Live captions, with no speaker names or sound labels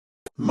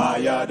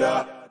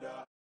Mayada,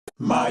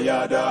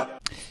 Mayada.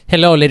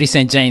 Hello ladies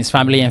and gents,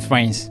 family and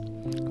friends.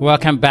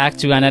 Welcome back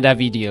to another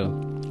video.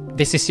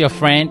 This is your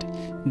friend,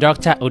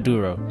 Dr.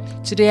 Oduro.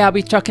 Today I'll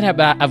be talking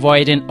about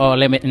avoiding or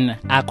limiting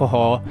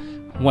alcohol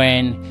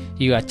when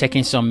you are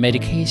taking some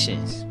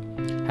medications.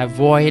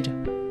 Avoid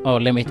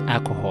or limit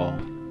alcohol.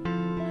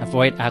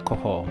 Avoid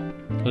alcohol.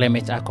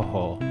 Limit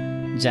alcohol.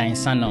 Jain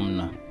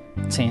sanomno.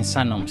 Tin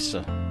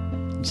sanomso.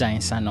 Jain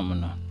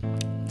sanomno.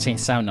 Tin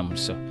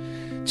sanomso.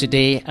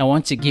 Today I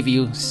want to give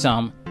you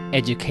some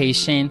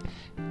education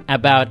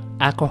about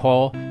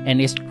alcohol and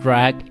its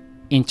drug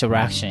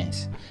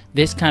interactions.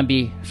 This can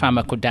be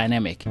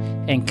pharmacodynamic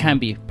and can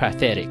be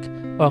pathetic,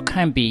 or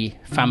can be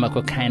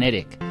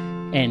pharmacokinetic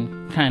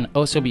and can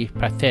also be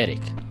pathetic.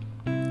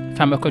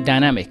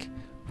 Pharmacodynamic,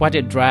 what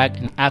a drug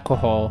and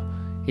alcohol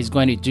is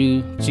going to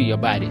do to your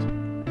body.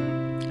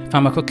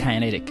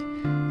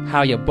 Pharmacokinetic,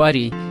 how your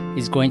body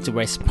is going to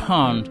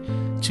respond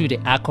to the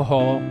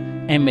alcohol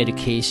and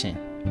medication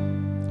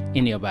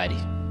in your body.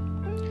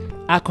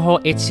 Alcohol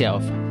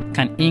itself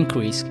can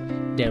increase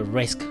the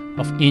risk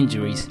of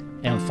injuries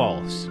and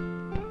falls.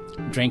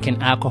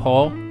 Drinking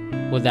alcohol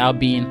without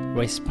being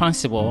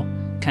responsible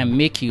can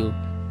make you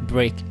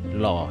break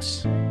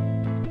laws,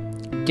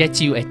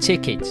 get you a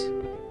ticket,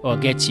 or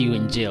get you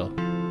in jail,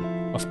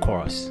 of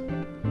course.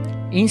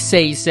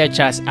 NSAIDs such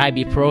as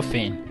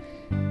ibuprofen,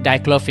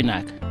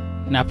 diclofenac,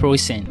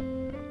 naproxen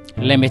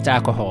limit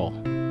alcohol.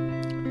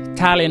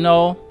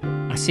 Tylenol,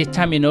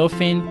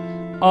 acetaminophen,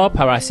 or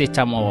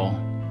paracetamol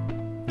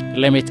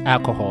limit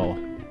alcohol.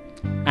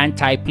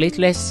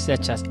 Antiplatelets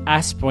such as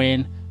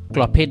aspirin,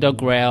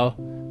 clopidogrel,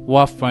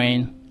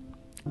 warfarin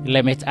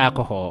limit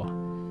alcohol.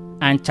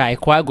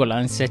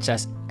 Anticoagulants such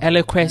as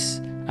Eliquis,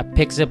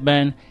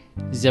 apixaban,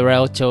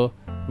 Xarelto,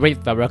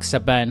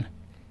 rivaroxaban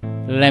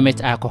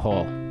limit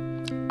alcohol.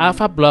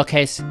 Alpha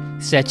blockers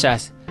such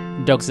as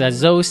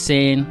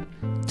doxazosin,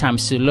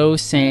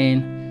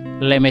 tamsulosin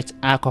limit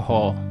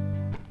alcohol.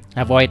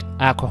 Avoid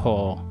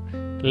alcohol.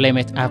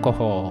 Limit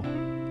alcohol.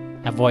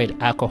 Avoid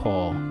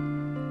alcohol.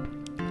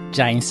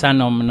 Jain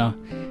sanomno,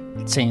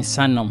 tin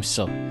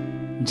sanomso.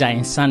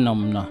 Jain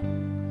sanomno,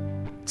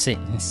 tin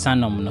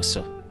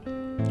sanomnoso.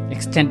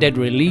 Extended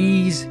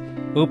release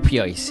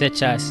opioids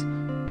such as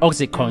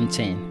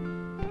Oxycontin,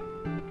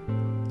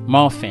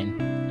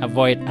 morphine.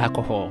 Avoid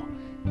alcohol.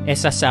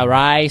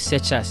 SSRIs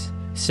such as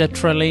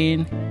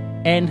sertraline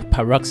and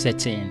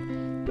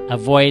paroxetine.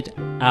 Avoid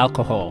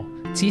alcohol.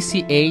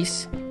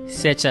 TCAs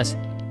such as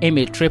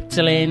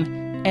amitriptyline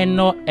and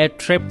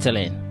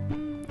norepinephrine.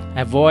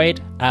 Avoid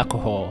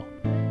alcohol.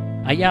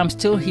 I am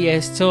still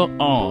here, still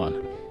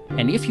on.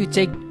 And if you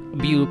take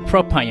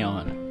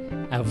bupropion,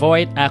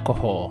 avoid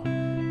alcohol.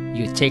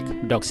 You take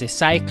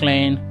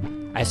doxycycline,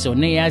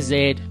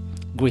 isoniazid,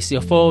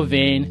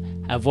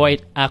 griseofulvin,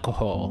 avoid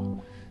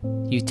alcohol.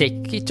 You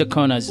take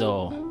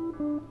ketoconazole,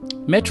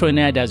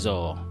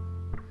 metronidazole,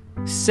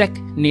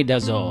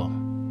 secnidazole,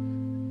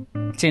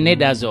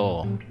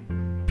 tinidazole.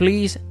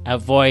 Please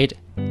avoid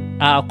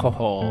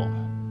alcohol.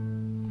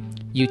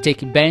 You take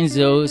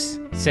benzos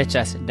such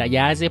as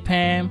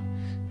diazepam,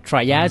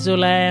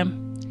 triazolam.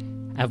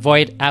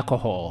 Avoid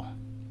alcohol.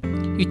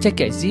 You take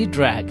a Z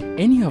drug,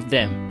 any of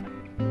them,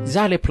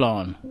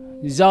 Zaleplon,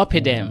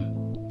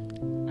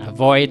 Zolpidem.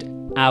 Avoid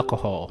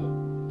alcohol.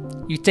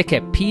 You take a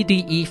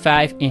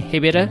PDE5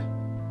 inhibitor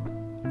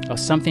or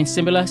something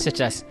similar such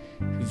as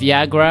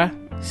Viagra,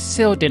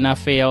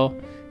 sildenafil,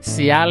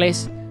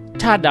 Cialis,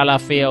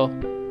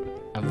 tadalafil.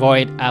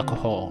 Avoid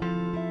alcohol.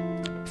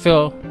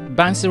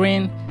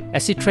 Phylbanserin,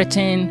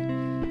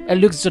 acitretin,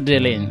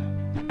 luxodilin.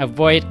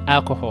 Avoid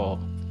alcohol.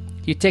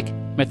 You take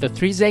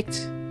methotrexate,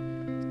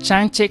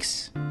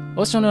 Chantix,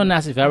 also known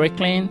as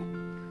Varicline.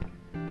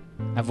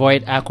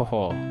 Avoid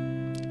alcohol.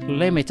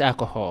 Limit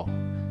alcohol.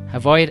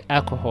 Avoid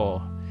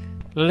alcohol.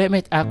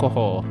 Limit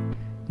alcohol.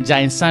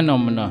 Jain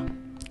sanomno,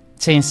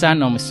 tin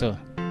sanomso.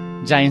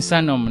 Jain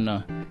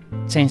sanomno,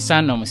 tin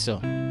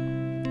sanomso.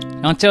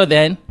 Until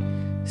then,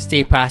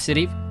 stay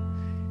positive,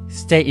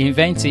 stay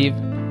inventive,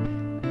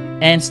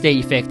 and stay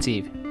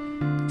effective.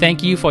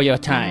 Thank you for your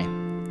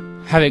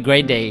time. Have a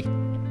great day.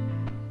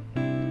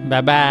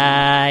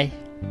 Bye-bye.